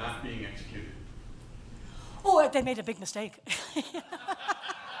Era not being executed? Oh, they made a big mistake.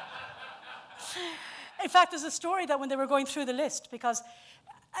 In fact, there's a story that when they were going through the list, because,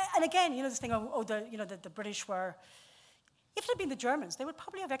 and again, you know, this thing, the British were, if it had been the Germans, they would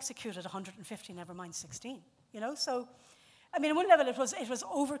probably have executed 150, never mind 16, you know? So, I mean, on one level, it was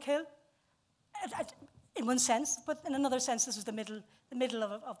overkill, in one sense, but in another sense, this was the middle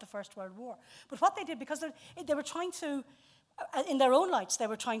of the First World War. But what they did, because they were trying to, in their own lights, they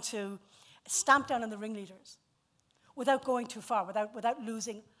were trying to stamp down on the ringleaders without going too far, without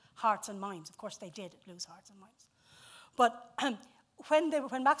losing hearts and minds. Of course, they did lose hearts and minds. But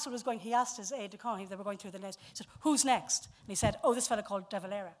when Maxwell was going, he asked his aide-de-camp, they were going through the list, he said, who's next? And he said, oh, this fellow called De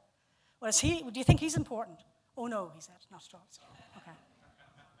Valera. Well, do you think he's important? Oh, no, he said, not at all. So, okay.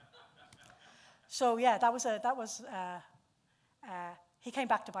 So, yeah, he came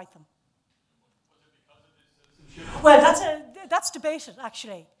back to bite them. Was it because of his citizenship? Well, that's debated,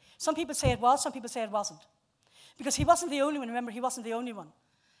 actually. Some people say it was, some people say it wasn't. Because he wasn't the only one, remember, he wasn't the only one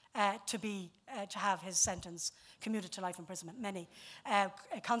to have his sentence commuted to life imprisonment. Many.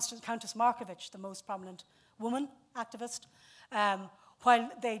 Countess Markovich, the most prominent woman activist, while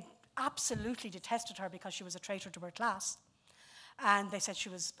they absolutely detested her because she was a traitor to her class, and they said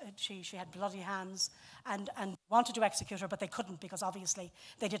she had bloody hands and wanted to execute her, but they couldn't because obviously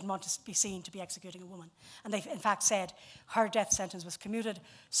they didn't want to be seen to be executing a woman. And they in fact said her death sentence was commuted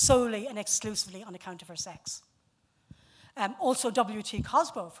solely and exclusively on account of her sex. Also W.T.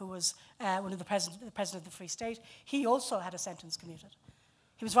 Cosgrove, who was one of the president of the Free State, he also had a sentence commuted.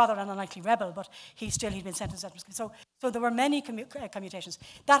 He was rather an unlikely rebel, but he'd been sentenced. So there were many commutations.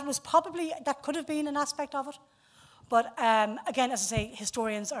 That could have been an aspect of it. But again, as I say,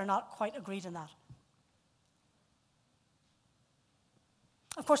 historians are not quite agreed on that.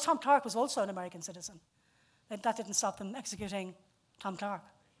 Of course, Tom Clark was also an American citizen. That didn't stop them executing Tom Clark.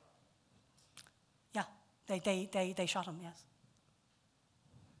 Yeah, they shot him, yes.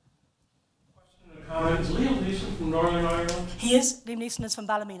 Question and a comment. Is Liam Neeson from Northern Ireland? He is. Liam Neeson is from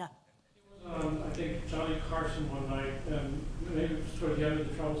Ballymena. He was I think, Johnny Carson one night, maybe it was toward the end of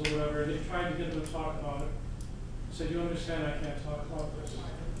the Troubles or whatever, and they tried to get him to talk about it. So you understand I can't talk about this.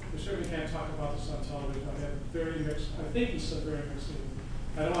 We certainly can't talk about this on television. I have very mixed, I think he said very mixed feelings.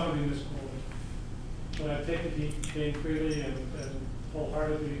 I don't want to be misquoted. But I take it he came freely and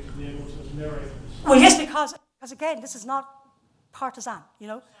wholeheartedly to be able to narrate this. Well, yes, because again, this is not partisan, you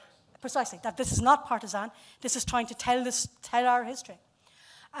know. Precisely, that this is not partisan. This is trying to tell our history.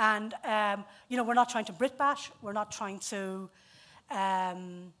 And, you know, we're not trying to Brit bash. We're not trying to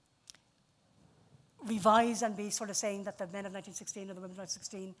revise and be sort of saying that the men of 1916 or the women of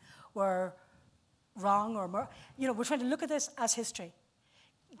 1916 were wrong or, you know, we're trying to look at this as history.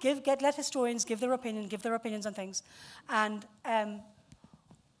 Let historians give their opinions on things. And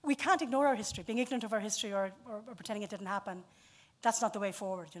we can't ignore our history. Being ignorant of our history or pretending it didn't happen that's not the way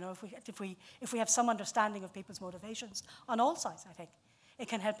forward. You know, if we have some understanding of people's motivations on all sides, I think it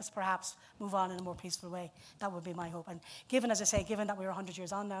can help us perhaps move on in a more peaceful way. That would be my hope. And given, as I say, given that we're 100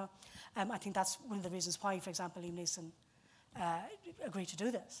 years on now, I think that's one of the reasons why, for example, Liam Neeson agreed to do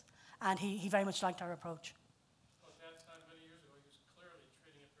this. And he very much liked our approach. Well, at that time, many years ago, he was clearly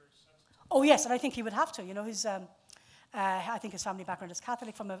treating it very sensitively. Oh yes, and I think he would have to. You know, I think his family background is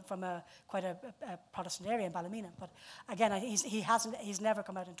Catholic from quite a Protestant area in Ballymena. But again, he's never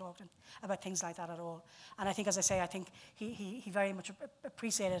come out and talked about things like that at all. And I think, as I say, I think he very much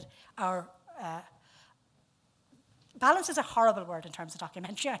appreciated our. Balance is a horrible word in terms of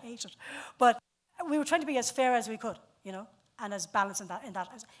documentary. I hate it, but we were trying to be as fair as we could, you know, and as balanced in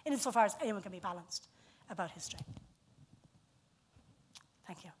insofar as anyone can be balanced about history.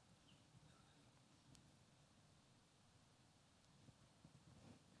 Thank you.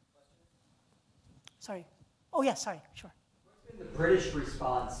 Sorry. Oh, yes, sorry, sure. What's been the British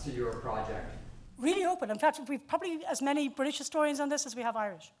response to your project? Really open. In fact, we've probably as many British historians on this as we have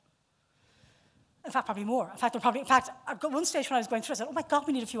Irish. In fact, probably more. In fact, at one stage when I was going through, I said, oh my God,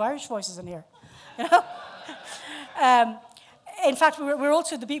 we need a few Irish voices in here. You know? In fact, we're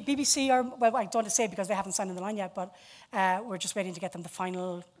also, the BBC are, well, I don't want to say because they haven't signed on the line yet, but we're just waiting to get them the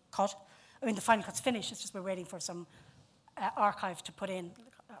final cut. I mean, the final cut's finished, it's just we're waiting for some archive to put in,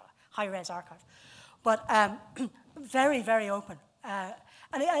 high-res archive. But very, very open.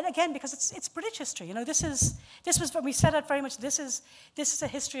 And again, because it's British history, you know, this was, we said it very much, this is a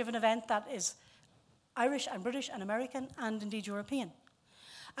history of an event that is Irish and British and American and indeed European.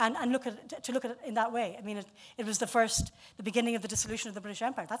 And to look at it in that way, I mean, it was the beginning of the dissolution of the British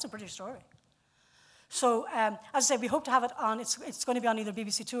Empire. That's a British story. So, as I say, we hope to have it on, it's going to be on either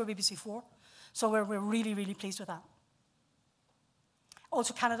BBC 2 or BBC 4. So we're really, really pleased with that.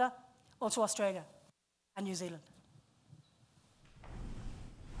 Also Canada, also Australia, and New Zealand.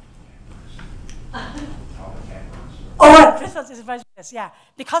 Oh, Chris is advising this, yeah.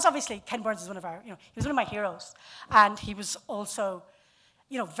 Because obviously Ken Burns is one of our, he was one of my heroes. And he was also,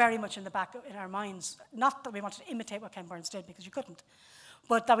 very much in the back in our minds. Not that we wanted to imitate what Ken Burns did, because you couldn't.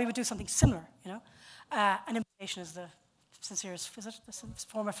 But that we would do something similar, An imitation is the sincerest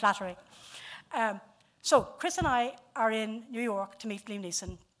form of flattery. So Chris and I are in New York to meet Liam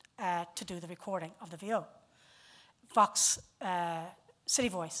Neeson to do the recording of the VO. Vox City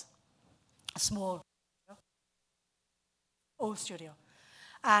Voice, a small, old studio.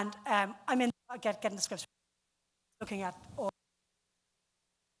 And I'm in, getting the scripts, looking at all.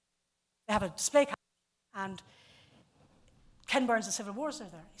 They have a display camera, and Ken Burns, the Civil Wars, are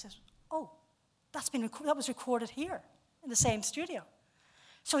there. He says, oh, that was recorded here in the same studio.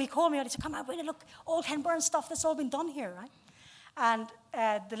 So he called me out, he said, come on, look, all Ken Burns stuff, that's all been done here, right? And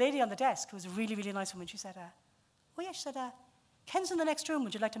the lady on the desk, who was a really, really nice woman, she said, oh yeah, she said, Ken's in the next room,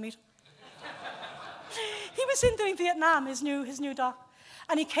 would you like to meet him? He was in doing Vietnam, his new doc.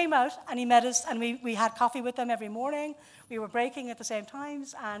 And he came out and he met us, and we had coffee with them every morning. We were breaking at the same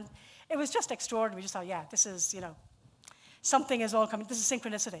times, and it was just extraordinary. We just thought, yeah, this is, something is all coming. This is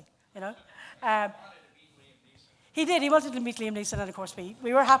synchronicity, He did. He wanted to meet Liam Neeson, and of course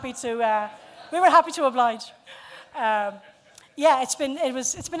we were happy to oblige. Yeah, it's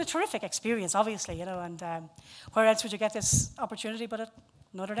been a terrific experience, obviously, and where else would you get this opportunity but at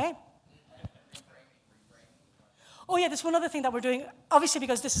Notre Dame? Oh yeah, there's one other thing that we're doing, obviously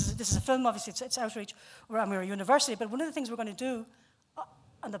because this is a film, obviously it's outreach, we're a university, but one of the things we're going to do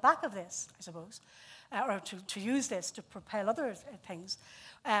on the back of this, I suppose, or to use this to propel other things,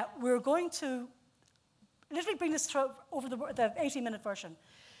 we're going to literally bring this over the 18-minute version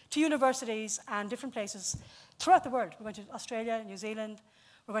to universities and different places throughout the world. We're going to Australia, New Zealand,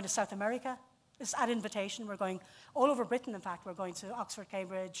 we're going to South America. This is at invitation. We're going all over Britain, in fact. We're going to Oxford,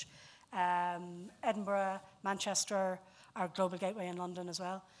 Cambridge, Edinburgh, Manchester, our global gateway in London as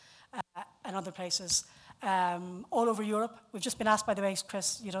well, and other places. All over Europe. We've just been asked, by the way,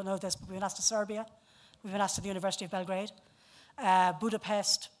 Chris, you don't know this, but we've been asked to Serbia. We've been asked to the University of Belgrade,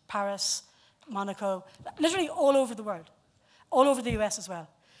 Budapest, Paris, Monaco, literally all over the world, all over the US as well,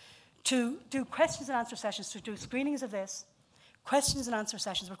 to do questions and answer sessions, to do screenings of this, questions and answer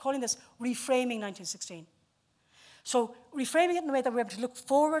sessions. We're calling this Reframing 1916. So reframing it in a way that we're able to look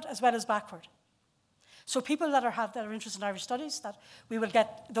forward as well as backward. So people that are interested in Irish studies, that we will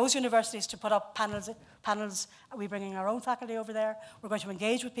get those universities to put up panels. We're bringing our own faculty over there. We're going to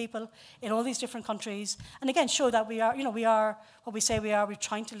engage with people in all these different countries, and again show that we are what we say we are. We're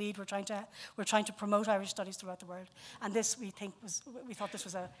trying to lead. We're trying to promote Irish studies throughout the world. And this we thought this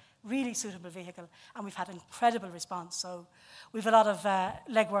was a really suitable vehicle, and we've had incredible response. So we've a lot of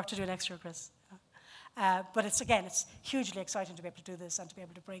legwork to do next year, Chris. But it's hugely exciting to be able to do this and to be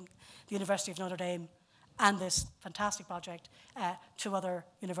able to bring the University of Notre Dame and this fantastic project to other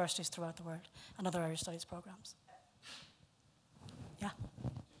universities throughout the world and other Irish Studies programs. Yeah.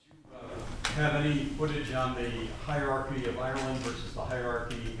 Have any footage on the hierarchy of Ireland versus the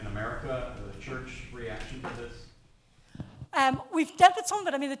hierarchy in America, the church reaction to this? We've dealt with some of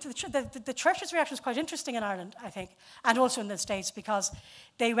it. I mean, the church's reaction is quite interesting in Ireland, I think, and also in the States, because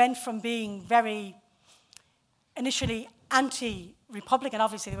they went from being very initially anti-Republican.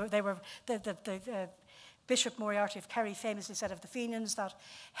 Obviously, the Bishop Moriarty of Kerry famously said of the Fenians that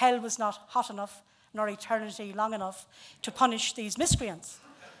hell was not hot enough nor eternity long enough to punish these miscreants.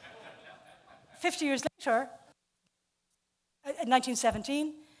 50 years later, in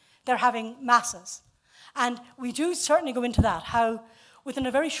 1917, they're having masses. And we do certainly go into that, how within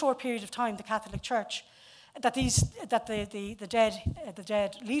a very short period of time, the Catholic Church, that the dead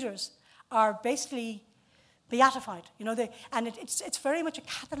leaders are basically beatified. You know, it's very much a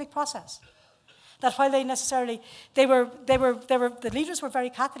Catholic process. That while the leaders were very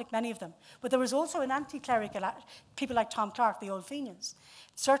Catholic, many of them, but there was also an anti-clerical, people like Tom Clark, the old Fenians.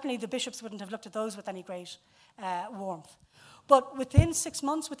 Certainly the bishops wouldn't have looked at those with any great warmth. But within 6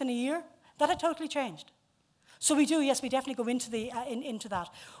 months, within a year, that had totally changed. So we definitely go into into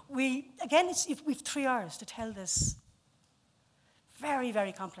that. We've 3 hours to tell this very,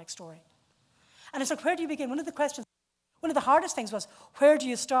 very complex story. And it's like, where do you begin? One of the hardest things was, where do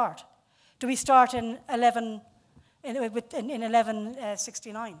you start? Do we start in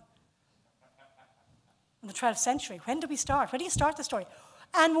 1169? In the 12th century? When do we start? When do you start the story?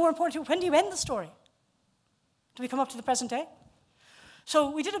 And more importantly, when do you end the story? Do we come up to the present day?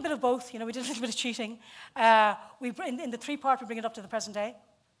 So we did a bit of both. You know, we did a little bit of cheating. In the 3-part, we bring it up to the present day.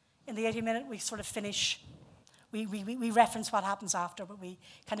 In the 80-minute, we sort of finish. We reference what happens after, but we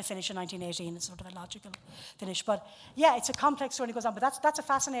kind of finish in 1918. It's sort of a logical finish. But yeah, it's a complex story that goes on. But that's a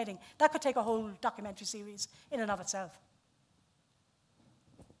fascinating. That could take a whole documentary series in and of itself.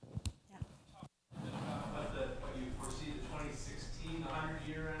 What you foresee the 2016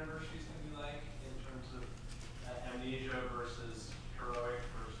 100-year anniversary is going to be like in terms of amnesia versus heroic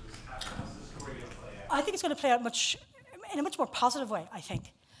versus how's the story going to play out? I think it's going to play out in a much more positive way, I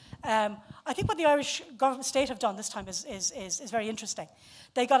think. I think what the Irish government state have done this time is very interesting.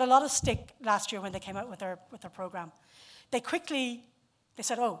 They got a lot of stick last year when they came out with their programme. They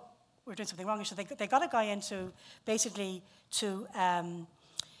said, oh, we're doing something wrong. So they got a guy in to basically to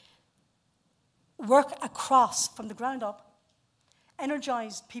work across from the ground up,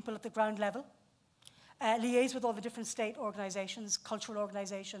 energize people at the ground level, liaise with all the different state organizations, cultural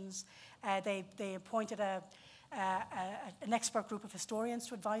organizations. They appointed an expert group of historians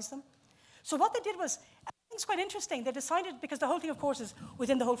to advise them. So what they did was, I think it's quite interesting, they decided, because the whole thing, of course, is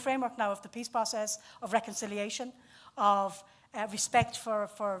within the whole framework now of the peace process, of reconciliation, of respect for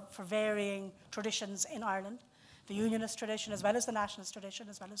varying traditions in Ireland, the unionist tradition as well as the nationalist tradition,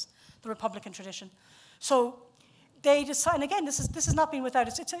 as well as the republican tradition. So they decide, and again, this has not been without,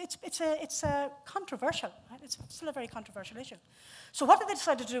 it's a controversial, right? It's still a very controversial issue. So what they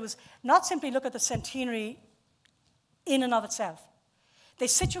decided to do was not simply look at the centenary in and of itself. They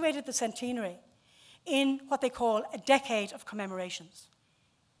situated the centenary in what they call a decade of commemorations.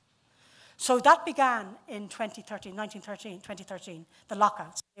 So that began in 2013, the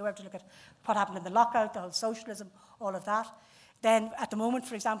lockouts. They were able to look at what happened in the lockout, the whole socialism, all of that. Then at the moment,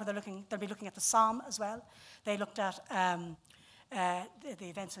 for example, they'll be looking at the Somme as well. They looked at the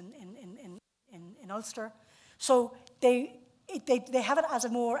events in Ulster. So they have it as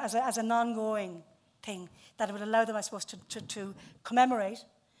an ongoing thing that it would allow them, I suppose, to commemorate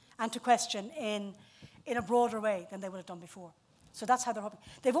and to question in a broader way than they would have done before. So that's how they're hoping.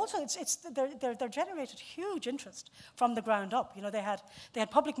 They've also they're generated huge interest from the ground up. You know, they had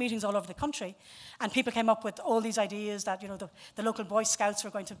public meetings all over the country, and people came up with all these ideas that, you know, the local Boy Scouts were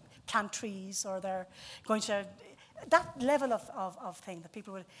going to plant trees, or they're going to that level of thing that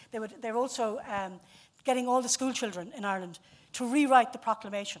people they're also getting all the school children in Ireland to rewrite the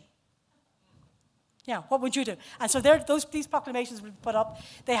proclamation. Yeah, what would you do? And so these proclamations will be put up.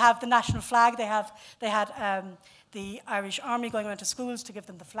 They have the national flag. They had the Irish Army going around to schools to give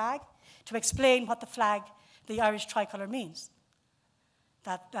them the flag, to explain what the flag, the Irish tricolour, means.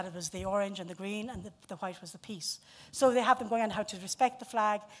 That it was the orange and the green, and the white was the peace. So they have them going on how to respect the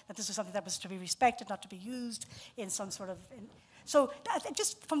flag, that this was something that was to be respected, not to be used in some sort of... So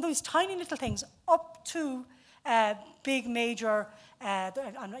just from those tiny little things up to big major...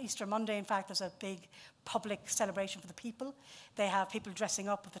 on Easter Monday, in fact, there's a big public celebration for the people. They have people dressing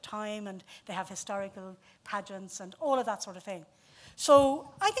up at the time, and they have historical pageants and all of that sort of thing.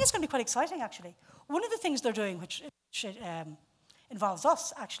 So I think it's going to be quite exciting, actually. one of the things they're doing, which involves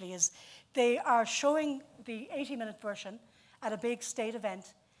us actually, is they are showing the 80-minute version at a big state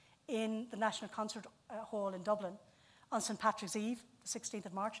event in the National Concert Hall in Dublin on St. Patrick's Eve, the 16th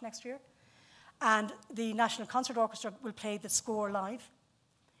of March next year. And the National Concert Orchestra will play the score live.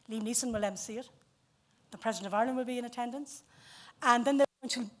 Liam Neeson will MC it. The President of Ireland will be in attendance. And then they're going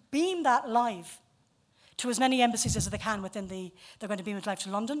to beam that live to as many embassies as they can they're going to beam it live to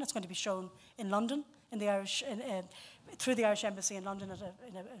London. It's going to be shown in London, in the Irish, through the Irish Embassy in London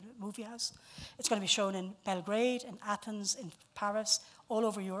in a movie house. It's going to be shown in Belgrade, in Athens, in Paris, all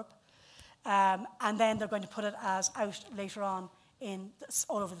over Europe. And then they're going to put it out later on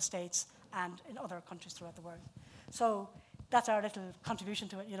all over the States and in other countries throughout the world. So that's our little contribution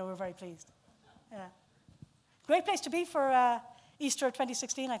to it. We're very pleased. Yeah. Great place to be for Easter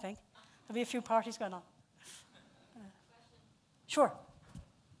 2016, I think. There'll be a few parties going on. Sure.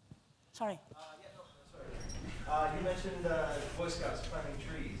 Sorry. You mentioned Boy Scouts planting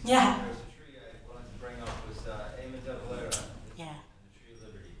trees. Yeah. There's a tree I wanted to bring up was Yeah. The Tree of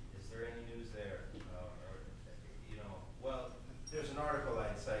Liberty. Is there any news there? Well, there's an article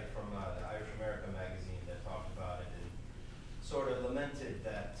I'd cite from the Irish America magazine that talked about it and sort of lamented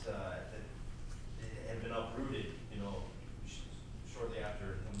that it had been uprooted, shortly after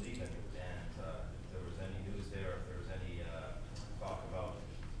him leaving. And if there was any news there, if there was any talk about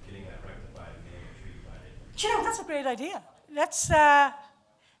getting that rectified and getting a tree planted. That's a great idea. Let's,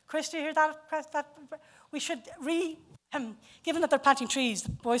 Chris, do you hear that? We should given that they're planting trees,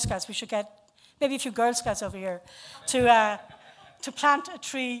 the Boy Scouts, we should get maybe a few Girl Scouts over here to plant a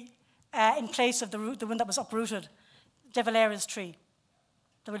tree in place of the one that was uprooted, De Valera's tree.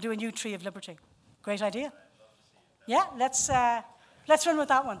 They will do a new Tree of Liberty. Great idea. Yeah, let's run with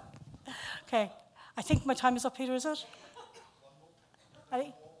that one. Okay, I think my time is up, Peter, is it?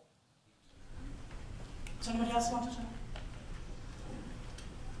 Ready? Does anybody else want to?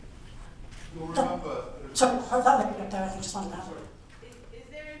 Sorry, that lady up there, I think just wanted to have it. Is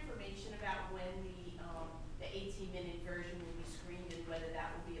there information about when the 18-minute version will be screened and whether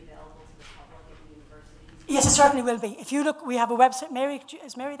that will be available to the public at the universities? Yes, it certainly will be. If you look, we have a website. Mary,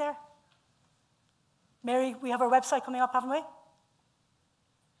 is Mary there? Mary, we have our website coming up, haven't we?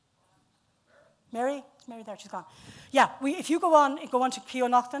 Mary? Is Mary there? She's gone. Yeah, if you go on to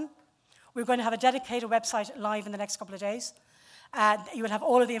Keonachtan, we're going to have a dedicated website live in the next couple of days. You will have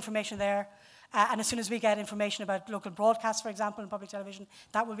all of the information there. And as soon as we get information about local broadcasts, for example, in public television,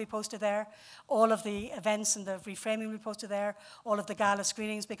 that will be posted there. All of the events and the reframing will be posted there. All of the gala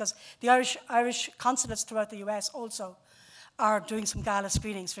screenings, because the Irish consulates throughout the US also are doing some gala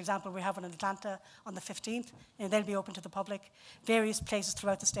screenings. For example, we have one in Atlanta on the 15th, and they'll be open to the public. Various places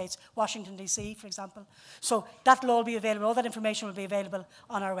throughout the States, Washington, D.C., for example. So that will all be available. All that information will be available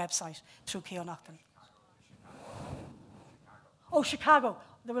on our website through Keonachtan. Oh, Chicago.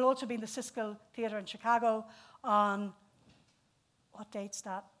 There will also be in the Siskel Theatre in Chicago on, what date's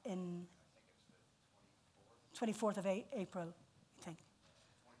that? In 24th of April, I think.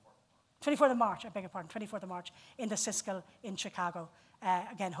 24th of March, I beg your pardon, 24th of March, in the Siskel in Chicago,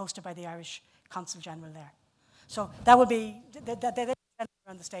 again, hosted by the Irish Consul General there. So that will be, they're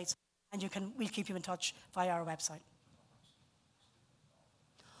around the States, and we'll keep you in touch via our website.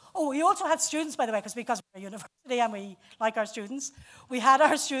 Oh, we also had students, by the way, because we're a university and we like our students. We had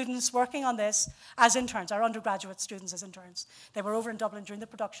our students working on this as interns, our undergraduate students as interns. They were over in Dublin during the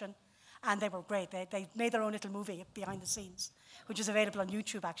production, and they were great. They made their own little movie behind the scenes, which is available on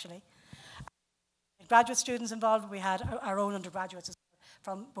YouTube, actually. Graduate students involved, we had our own undergraduates as well,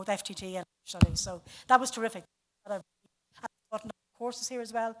 from both FTT and studies. So that was terrific. Courses here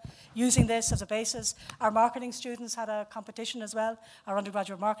as well, using this as a basis. Our marketing students had a competition as well, our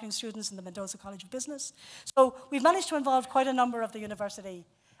undergraduate marketing students in the Mendoza College of Business. So we've managed to involve quite a number of the university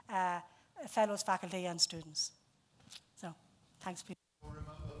fellows, faculty, and students. So, thanks, Peter. I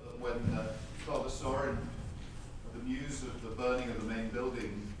remember that when Father Sorin, the news of the burning of the main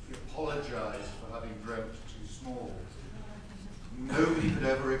building, he apologized for having dreamt too small. Nobody could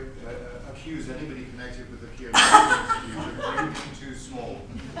ever accuse anybody connected with the Keonachtan Institute of dreaming too small.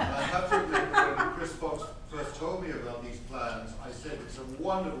 And I have to admit that when Chris Fox first told me about these plans, I said it's a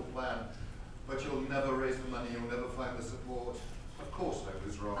wonderful plan, but you'll never raise the money, you'll never find the support. Of course I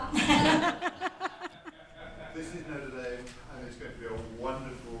was wrong. This is Notre Dame, and it's going to be a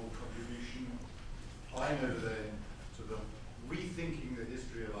wonderful contribution by Notre Dame to the rethinking the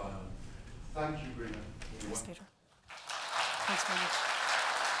history of Ireland. Thank you, Bríona. Thanks, Peter. Thanks very much.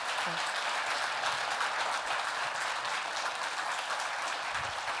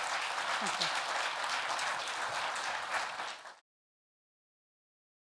 Thank you.